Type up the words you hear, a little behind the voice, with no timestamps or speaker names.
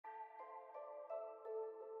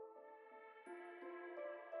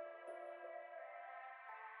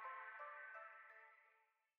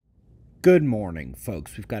Good morning,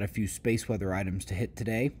 folks. We've got a few space weather items to hit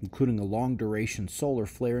today, including a long-duration solar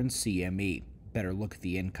flare in CME. Better look at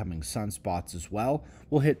the incoming sunspots as well.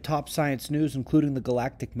 We'll hit top science news, including the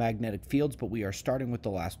galactic magnetic fields, but we are starting with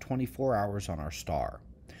the last 24 hours on our star.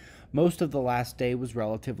 Most of the last day was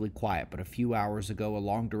relatively quiet, but a few hours ago, a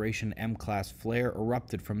long-duration M-class flare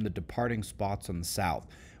erupted from the departing spots on the south,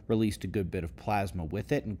 released a good bit of plasma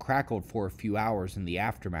with it, and crackled for a few hours in the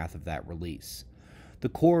aftermath of that release. The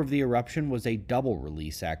core of the eruption was a double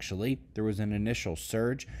release, actually. There was an initial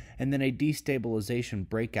surge, and then a destabilization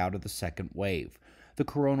breakout of the second wave. The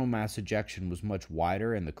coronal mass ejection was much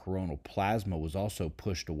wider, and the coronal plasma was also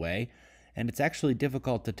pushed away, and it's actually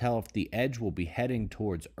difficult to tell if the edge will be heading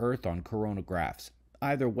towards Earth on coronagraphs.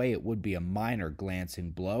 Either way, it would be a minor glancing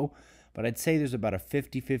blow, but I'd say there's about a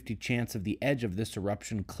 50-50 chance of the edge of this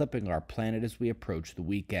eruption clipping our planet as we approach the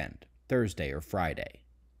weekend, Thursday or Friday.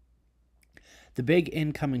 The big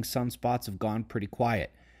incoming sunspots have gone pretty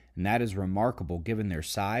quiet, and that is remarkable given their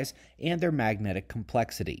size and their magnetic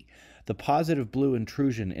complexity. The positive blue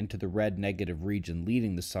intrusion into the red negative region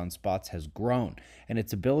leading the sunspots has grown, and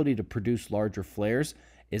its ability to produce larger flares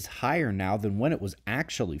is higher now than when it was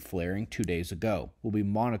actually flaring 2 days ago. We'll be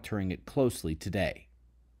monitoring it closely today.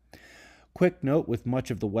 Quick note, with much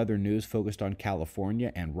of the weather news focused on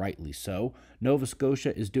California, and rightly so, Nova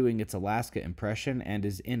Scotia is doing its Alaska impression and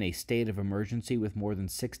is in a state of emergency with more than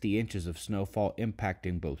 60 inches of snowfall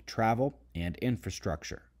impacting both travel and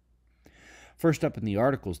infrastructure. First up in the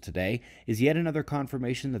articles today is yet another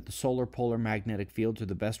confirmation that the solar polar magnetic fields are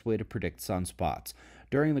the best way to predict sunspots.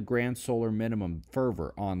 During the grand solar minimum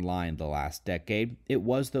fervor online the last decade, it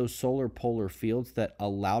was those solar polar fields that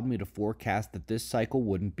allowed me to forecast that this cycle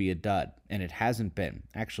wouldn't be a dud, and it hasn't been,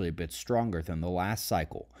 actually a bit stronger than the last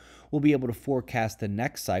cycle. We'll be able to forecast the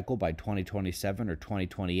next cycle by 2027 or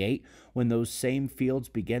 2028 when those same fields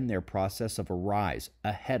begin their process of a rise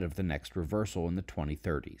ahead of the next reversal in the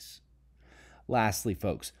 2030s. Lastly,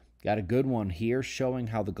 folks, got a good one here showing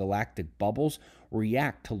how the galactic bubbles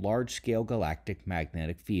react to large-scale galactic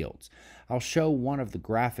magnetic fields. I'll show one of the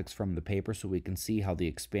graphics from the paper so we can see how the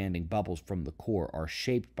expanding bubbles from the core are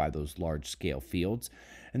shaped by those large-scale fields,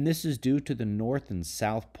 and this is due to the north and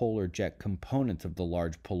south polar jet components of the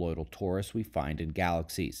large poloidal torus we find in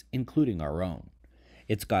galaxies, including our own.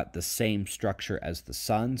 It's got the same structure as the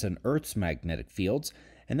Sun's and Earth's magnetic fields,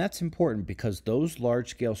 and that's important because those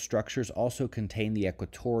large-scale structures also contain the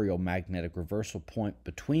equatorial magnetic reversal point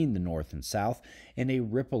between the north and south in a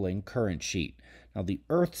rippling current sheet. Now, the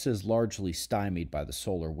Earth's is largely stymied by the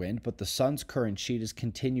solar wind, but the Sun's current sheet is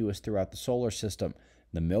continuous throughout the solar system.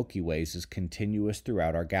 The Milky Way's is continuous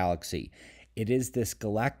throughout our galaxy. It is this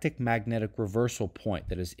galactic magnetic reversal point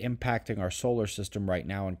that is impacting our solar system right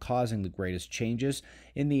now and causing the greatest changes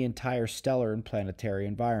in the entire stellar and planetary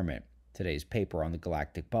environment. Today's paper on the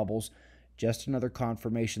galactic bubbles, just another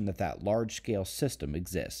confirmation that that large-scale system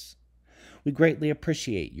exists. We greatly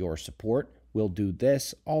appreciate your support. We'll do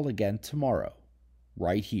this all again tomorrow,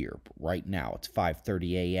 right here, but right now it's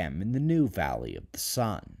 5:30 a.m. in the new Valley of the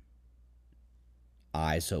Sun.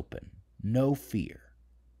 Eyes open, no fear.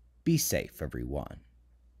 Be safe, everyone.